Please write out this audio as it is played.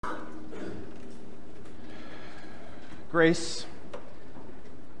Grace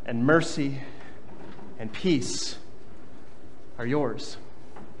and mercy and peace are yours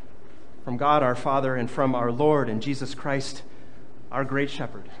from God our Father and from our Lord and Jesus Christ, our great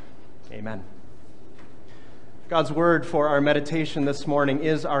shepherd. Amen. God's word for our meditation this morning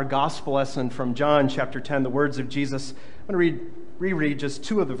is our gospel lesson from John chapter 10, the words of Jesus. I'm going to reread just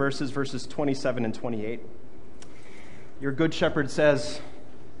two of the verses, verses 27 and 28. Your good shepherd says,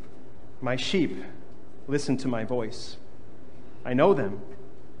 "My sheep listen to my voice. I know them,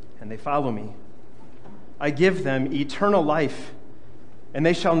 and they follow me. I give them eternal life, and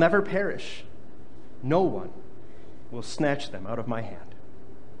they shall never perish. No one will snatch them out of my hand."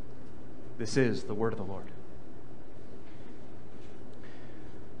 This is the word of the Lord.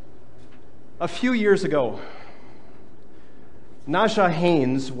 A few years ago, Najah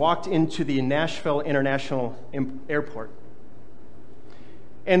Haynes walked into the Nashville International Airport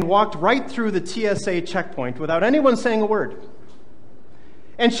and walked right through the TSA checkpoint without anyone saying a word.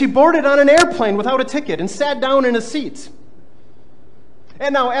 And she boarded on an airplane without a ticket and sat down in a seat.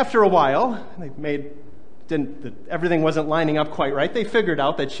 And now, after a while, everything wasn't lining up quite right. They figured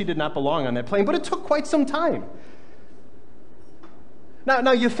out that she did not belong on that plane, but it took quite some time.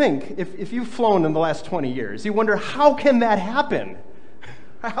 Now you think, if you've flown in the last 20 years, you wonder, how can that happen?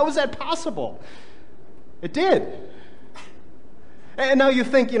 How is that possible? It did. And now you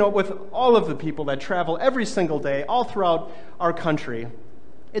think, with all of the people that travel every single day, all throughout our country,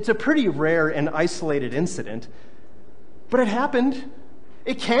 it's a pretty rare and isolated incident, but it happened.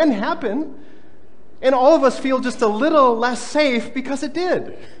 It can happen. And all of us feel just a little less safe because it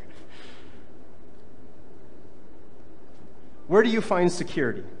did. Where do you find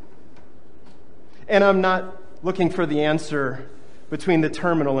security? And I'm not looking for the answer between the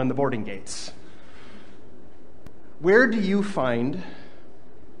terminal and the boarding gates. Where do you find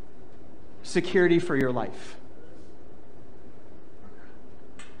security for your life?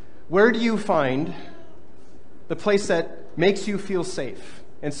 Where do you find the place that makes you feel safe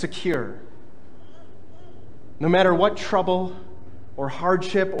and secure, no matter what trouble or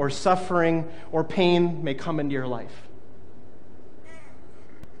hardship or suffering or pain may come into your life?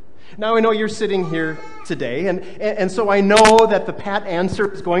 Now, I know you're sitting here today, and so I know that the pat answer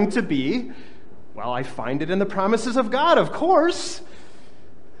is going to be, well, I find it in the promises of God, of course.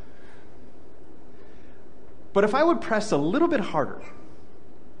 But if I would press a little bit harder,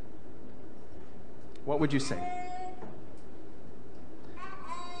 what would you say?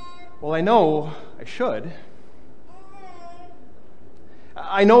 Well, I know I should.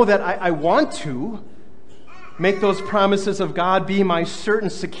 I know that I want to make those promises of God be my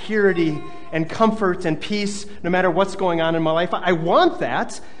certain security and comfort and peace no matter what's going on in my life. I want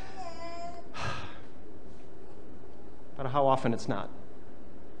that. But how often it's not.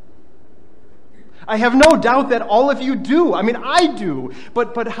 I have no doubt that all of you do. I mean, I do.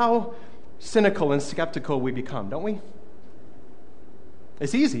 But how cynical and skeptical we become, don't we?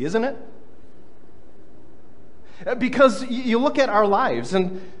 It's easy, isn't it? Because you look at our lives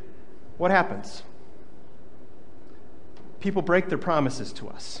and what happens? People break their promises to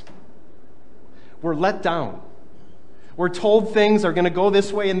us. We're let down. We're told things are going to go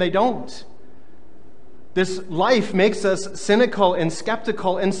this way and they don't. This life makes us cynical and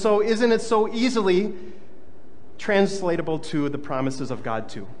skeptical, and so isn't it so easily translatable to the promises of God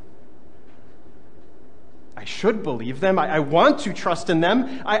too? I should believe them. I want to trust in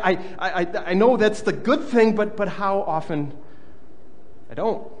them. I know that's the good thing, but how often I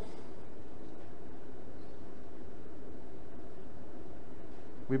don't.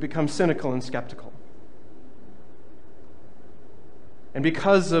 We become cynical and skeptical. And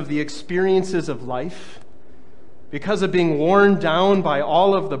because of the experiences of life, because of being worn down by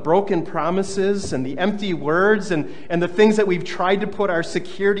all of the broken promises and the empty words and the things that we've tried to put our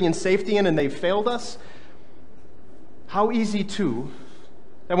security and safety in and they've failed us, how easy too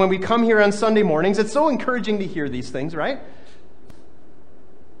that when we come here on Sunday mornings, it's so encouraging to hear these things, right?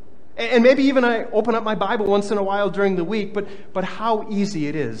 And maybe even I open up my Bible once in a while during the week, but how easy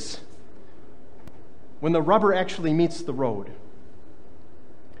it is when the rubber actually meets the road,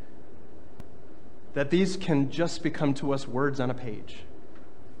 that these can just become to us words on a page.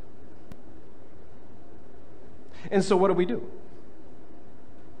 And so what do?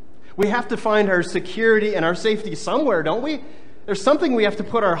 We have to find our security and our safety somewhere, don't we? There's something we have to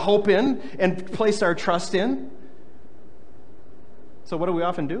put our hope in and place our trust in. So what do we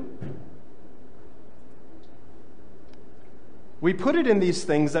often do? We put it in these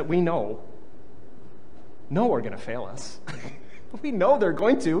things that we know are going to fail us. We know they're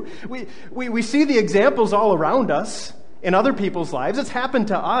going to. We see the examples all around us in other people's lives. It's happened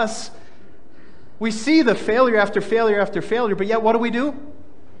to us. We see the failure after failure after failure, but yet what do?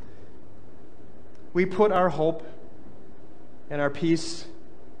 We put our hope and our peace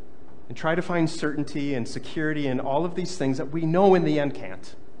and try to find certainty and security in all of these things that we know in the end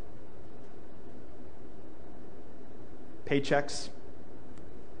can't. Paychecks,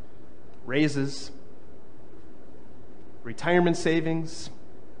 raises, retirement savings.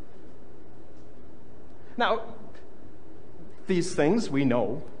 Now, these things we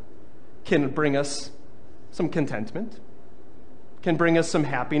know can bring us some contentment, can bring us some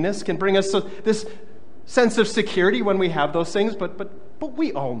happiness, can bring us this sense of security when we have those things, but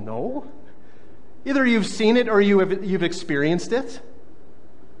we all know. Either you've seen it or you've experienced it,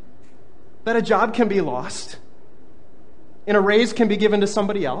 that a job can be lost and a raise can be given to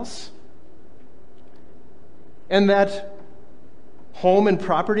somebody else, and that home and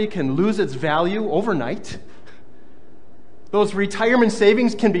property can lose its value overnight. Those retirement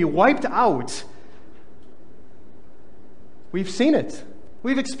savings can be wiped out. We've seen it.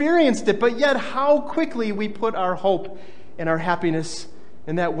 We've experienced it, but yet how quickly we put our hope and our happiness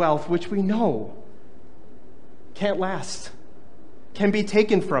in that wealth, which we know can't last, can be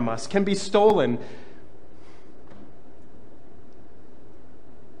taken from us, can be stolen.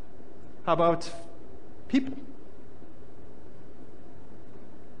 How about people?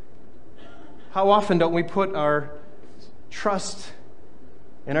 How often don't we put our trust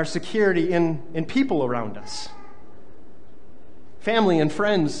and our security in people around us? Family and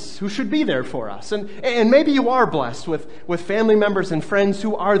friends who should be there for us. And maybe you are blessed with family members and friends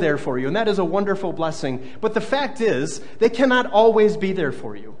who are there for you, and that is a wonderful blessing. But the fact is, they cannot always be there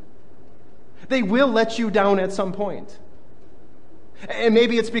for you. They will let you down at some point. And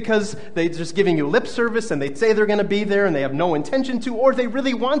maybe it's because they're just giving you lip service and they say they're going to be there and they have no intention to, or they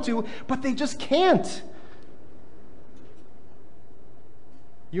really want to, but they just can't.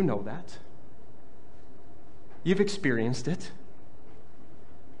 You know that. You've experienced it.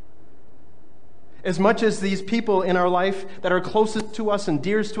 As much as these people in our life that are closest to us and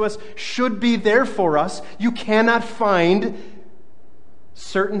dearest to us should be there for us, you cannot find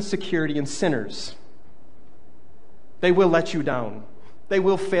certain security in sinners. They will let you down. They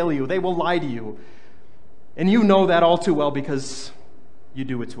will fail you. They will lie to you. And you know that all too well because you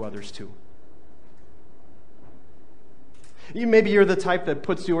do it to others too. Maybe you're the type that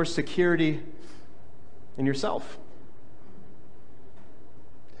puts your security in yourself,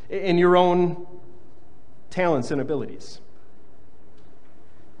 in your own talents and abilities,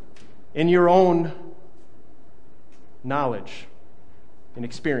 in your own knowledge and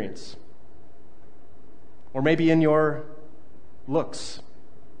experience, or maybe in your looks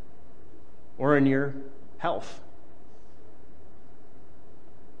or in your health.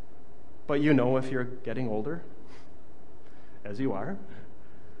 But you know, if you're getting older, as you are,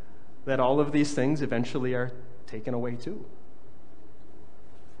 that all of these things eventually are taken away too.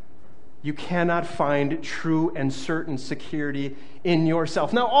 You cannot find true and certain security in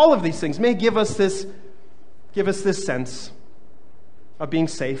yourself. Now, all of these things may give us this sense of being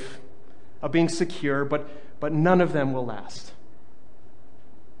safe, of being secure, but none of them will last.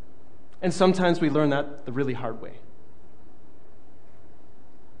 And sometimes we learn that the really hard way.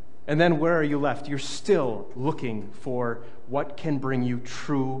 And then where are you left? You're still looking for what can bring you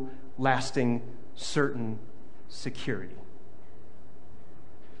true, lasting, certain security.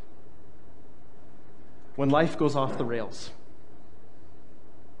 When life goes off the rails,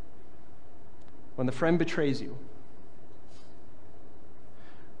 when the friend betrays you,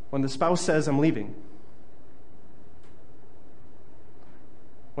 when the spouse says, "I'm leaving,"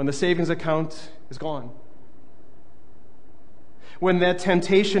 when the savings account is gone, when that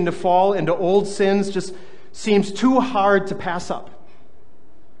temptation to fall into old sins just seems too hard to pass up,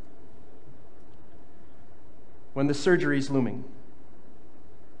 when the surgery's looming,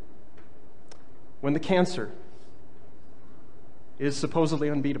 when the cancer is supposedly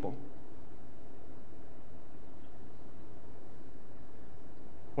unbeatable,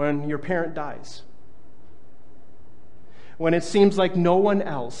 when your parent dies, when it seems like no one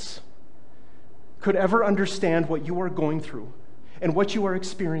else could ever understand what you are going through and what you are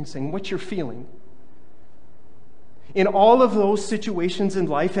experiencing, what you're feeling. In all of those situations in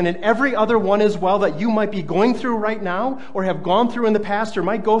life, and in every other one as well that you might be going through right now, or have gone through in the past, or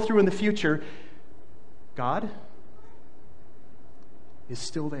might go through in the future, God is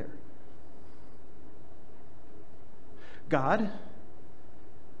still there. God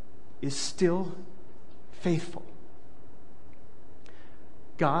is still faithful.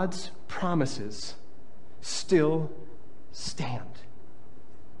 God's promises still stand.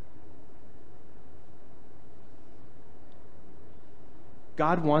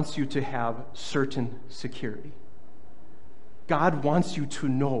 God wants you to have certain security. God wants you to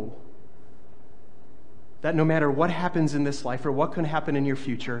know that no matter what happens in this life or what can happen in your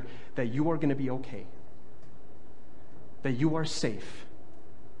future, that you are going to be okay, that you are safe,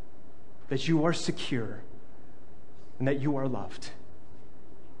 that you are secure, and that you are loved.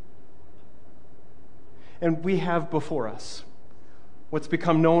 And we have before us what's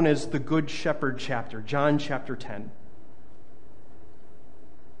become known as the Good Shepherd chapter, John chapter 10,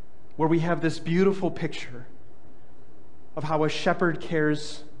 where we have this beautiful picture of how a shepherd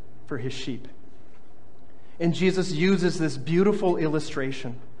cares for his sheep. And Jesus uses this beautiful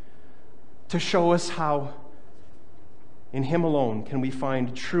illustration to show us how in him alone can we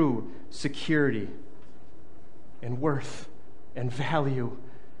find true security and worth and value.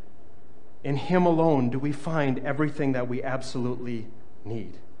 In him alone do we find everything that we absolutely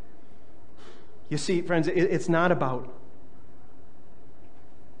need. You see, friends, it's not about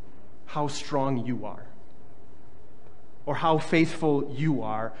how strong you are, or how faithful you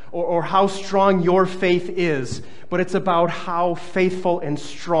are, or how strong your faith is, but it's about how faithful and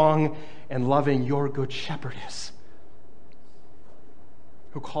strong and loving your good shepherd is,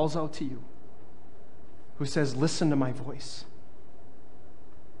 who calls out to you, who says, listen to my voice,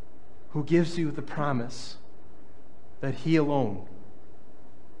 who gives you the promise that he alone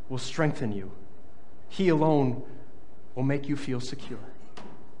will strengthen you. He alone will make you feel secure.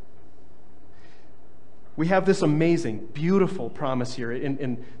 We have this amazing, beautiful promise here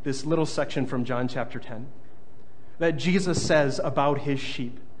in this little section from John chapter 10 that Jesus says about his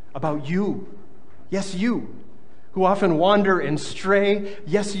sheep, about you. Yes, you, who often wander and stray.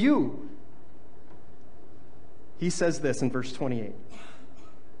 Yes, you. He says this in verse 28.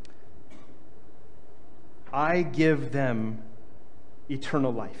 I give them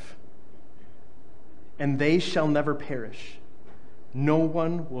eternal life, and they shall never perish. No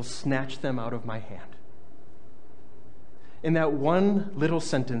one will snatch them out of my hand. In that one little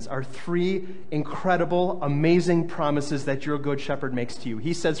sentence are three incredible, amazing promises that your good shepherd makes to you.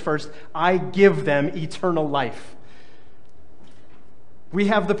 He says first, I give them eternal life. We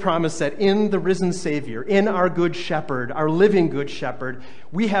have the promise that in the risen Savior, in our good shepherd, our living good shepherd,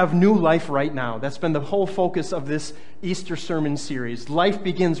 we have new life right now. That's been the whole focus of this Easter sermon series. Life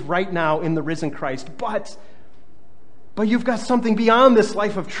begins right now in the risen Christ. But you've got something beyond this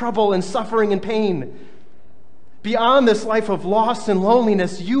life of trouble and suffering and pain. Beyond this life of loss and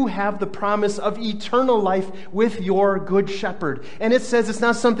loneliness, you have the promise of eternal life with your good shepherd. And it says it's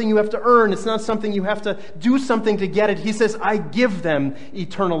not something you have to earn. It's not something you have to do something to get it. He says, I give them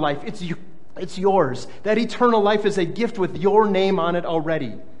eternal life. It's yours. That eternal life is a gift with your name on it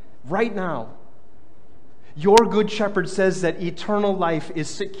already, right now. Your good shepherd says that eternal life is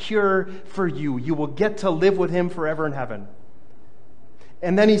secure for you. You will get to live with him forever in heaven.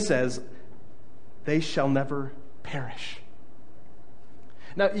 And then he says, they shall never perish.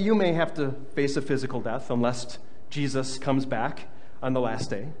 Now, you may have to face a physical death unless Jesus comes back on the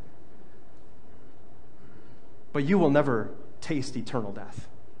last day. But you will never taste eternal death.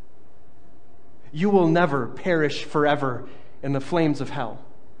 You will never perish forever in the flames of hell.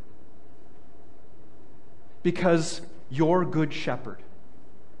 Because your good shepherd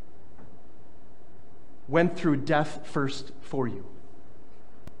went through death first for you.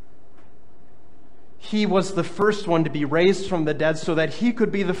 He was the first one to be raised from the dead so that he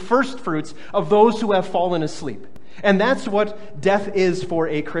could be the first fruits of those who have fallen asleep. And that's what death is for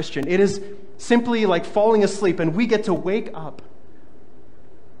a Christian. It is simply like falling asleep, and we get to wake up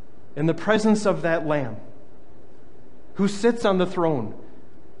in the presence of that Lamb who sits on the throne,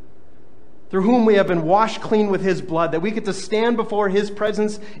 through whom we have been washed clean with his blood, that we get to stand before his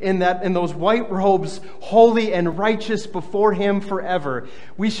presence in those white robes, holy and righteous before him forever.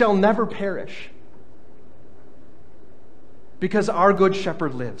 We shall never perish, because our good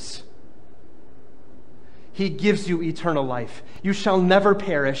shepherd lives. He gives you eternal life. You shall never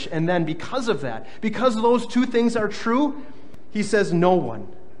perish. And then because of that, because those two things are true, he says, no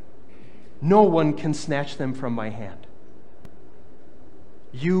one can snatch them from my hand.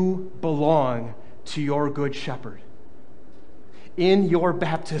 You belong to your good shepherd. In your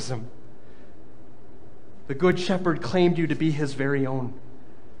baptism, the good shepherd claimed you to be his very own,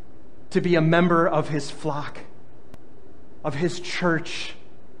 to be a member of his flock, of his church,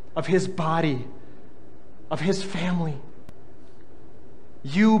 of his body, of his family.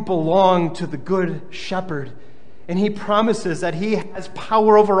 You belong to the good shepherd, and he promises that he has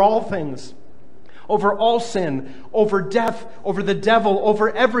power over all things, over all sin, over death, over the devil,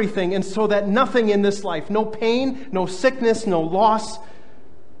 over everything, and so that nothing in this life, no pain, no sickness, no loss,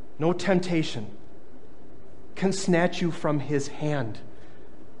 no temptation, can snatch you from his hand,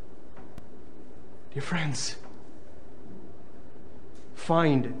 Dear friends,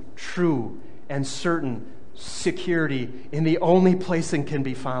 find true and certain security in the only place it can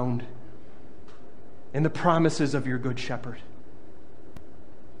be found, in the promises of your Good Shepherd.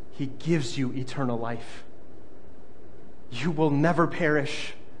 He gives you eternal life. You will never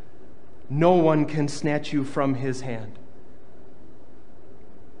perish. No one can snatch you from his hand.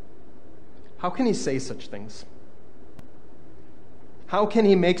 How can he say such things? How can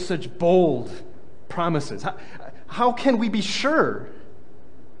he make such bold promises? How can we be sure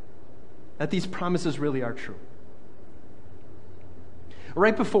that these promises really are true?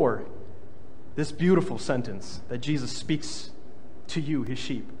 Right before this beautiful sentence that Jesus speaks to you, his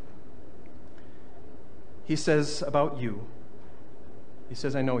sheep, he says about you, he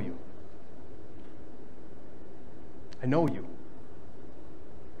says, I know you. I know you.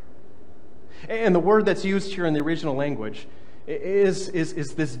 And the word that's used here in the original language is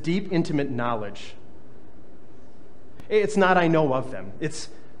this deep, intimate knowledge. It's not I know of them. It's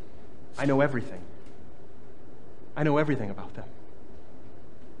I know everything. I know everything about them.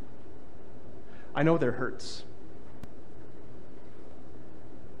 I know their hurts.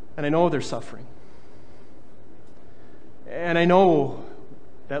 And I know their suffering. And I know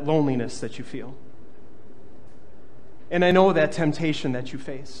that loneliness that you feel. And I know that temptation that you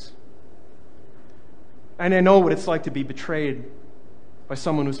face. And I know what it's like to be betrayed by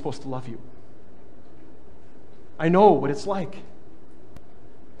someone who's supposed to love you. I know what it's like.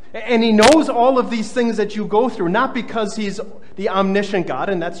 And he knows all of these things that you go through, not because he's the omniscient God,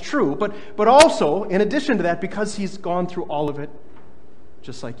 and that's true, but also, in addition to that, because he's gone through all of it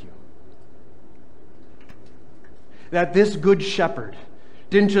just like you. That this good shepherd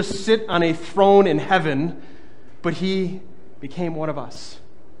didn't just sit on a throne in heaven, but he became one of us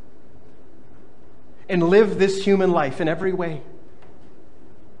and lived this human life in every way,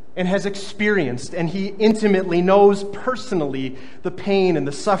 and has experienced, and he intimately knows personally the pain and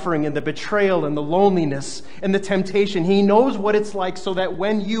the suffering and the betrayal and the loneliness and the temptation. He knows what it's like so that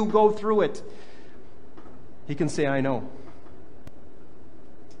when you go through it, he can say, I know.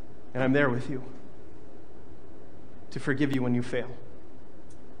 And I'm there with you to forgive you when you fail,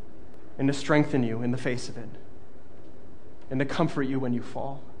 and to strengthen you in the face of it, and to comfort you when you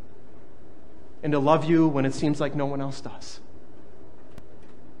fall, and to love you when it seems like no one else does.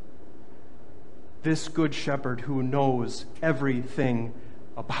 This good shepherd who knows everything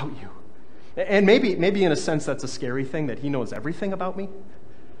about you. And maybe in a sense that's a scary thing, that he knows everything about me.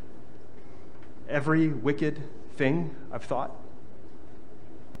 Every wicked thing I've thought.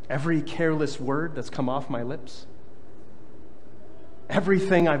 Every careless word that's come off my lips.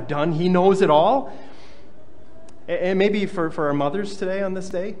 Everything I've done, he knows it all. And maybe for our mothers today on this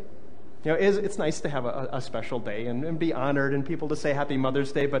day, it's nice to have a special day and be honored and people to say Happy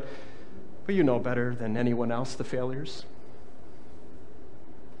Mother's Day, but you know better than anyone else the failures.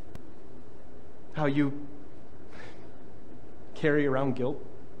 How you carry around guilt,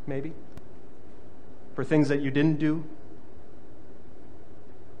 maybe, for things that you didn't do.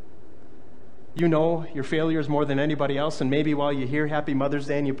 You know your failures more than anybody else, and maybe while you hear Happy Mother's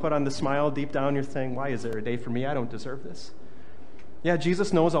Day and you put on the smile, deep down you're saying, why is there a day for me? I don't deserve this. Yeah,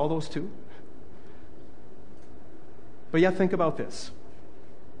 Jesus knows all those too. But yet think about this.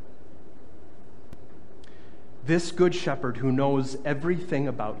 This good shepherd who knows everything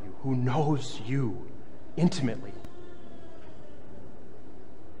about you, who knows you intimately,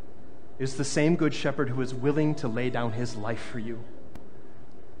 is the same good shepherd who is willing to lay down his life for you.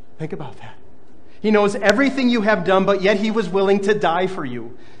 Think about that. He knows everything you have done, but yet he was willing to die for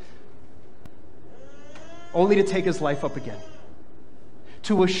you, only to take his life up again,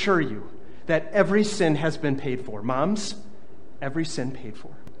 to assure you that every sin has been paid for. Moms, every sin paid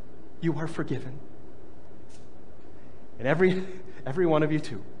for. You are forgiven. And every one of you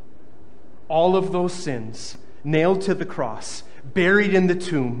too. All of those sins nailed to the cross, buried in the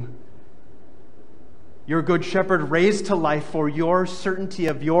tomb. Your good shepherd raised to life for your certainty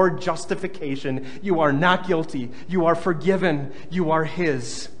of your justification. You are not guilty. You are forgiven. You are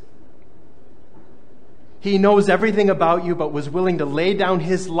his. He knows everything about you, but was willing to lay down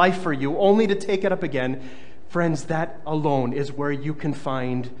his life for you, only to take it up again. Friends, that alone is where you can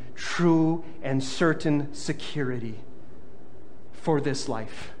find true and certain security for this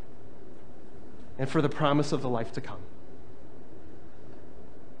life and for the promise of the life to come.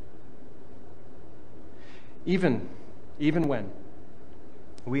 Even when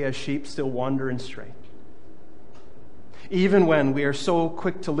we as sheep still wander and stray, even when we are so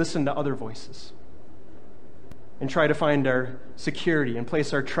quick to listen to other voices and try to find our security and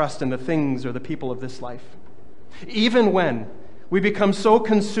place our trust in the things or the people of this life, even when We become so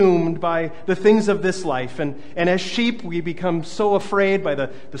consumed by the things of this life. And as sheep, we become so afraid by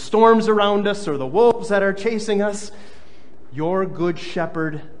the storms around us or the wolves that are chasing us. Your good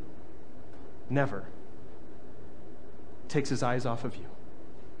shepherd never takes his eyes off of you.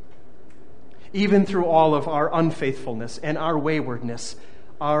 Even through all of our unfaithfulness and our waywardness,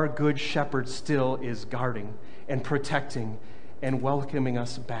 our good shepherd still is guarding and protecting and welcoming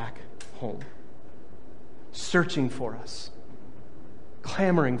us back home. Searching for us,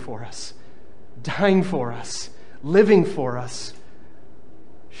 clamoring for us, dying for us, living for us,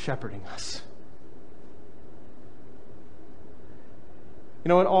 shepherding us. You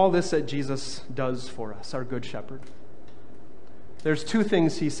know what? All this that Jesus does for us, our good shepherd, there's two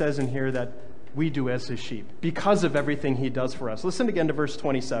things he says in here that we do as his sheep because of everything he does for us. Listen again to verse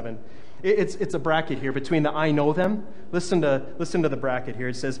 27. It's a bracket here between the I know them. Listen to the bracket here.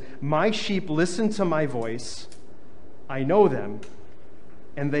 It says, my sheep listen to my voice. I know them,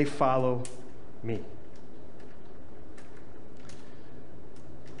 and they follow me.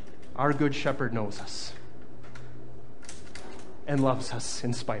 Our good shepherd knows us and loves us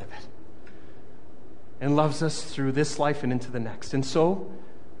in spite of it, and loves us through this life and into the next. And so,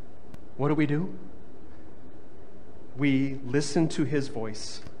 what do? We listen to his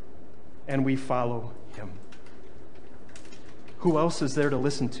voice and we follow him. Who else is there to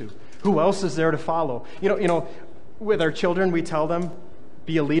listen to? Who else is there to follow? You know, with our children, we tell them,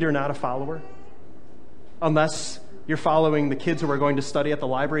 be a leader, not a follower. Unless you're following the kids who are going to study at the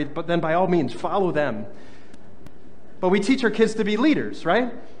library, but then by all means, follow them. But we teach our kids to be leaders,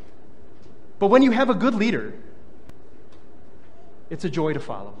 right? But when you have a good leader, it's a joy to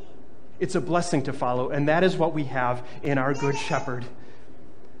follow. It's a blessing to follow, and that is what we have in our good shepherd.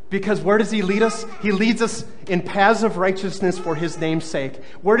 Because where does he lead us? He leads us in paths of righteousness for his name's sake.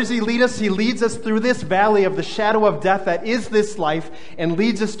 Where does he lead us? He leads us through this valley of the shadow of death that is this life and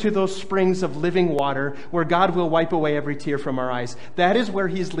leads us to those springs of living water where God will wipe away every tear from our eyes. That is where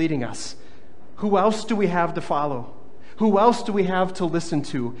he's leading us. Who else do we have to follow? Who else do we have to listen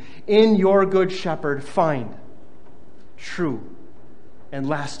to? In your good shepherd, find true and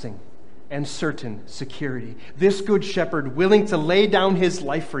lasting and certain security. This good shepherd willing to lay down his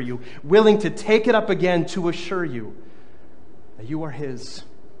life for you, willing to take it up again to assure you that you are his.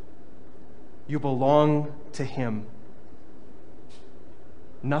 You belong to him.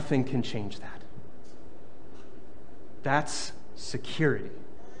 Nothing can change that. That's security.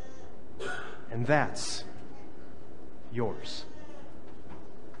 And that's yours.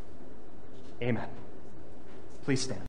 Amen. Please stand.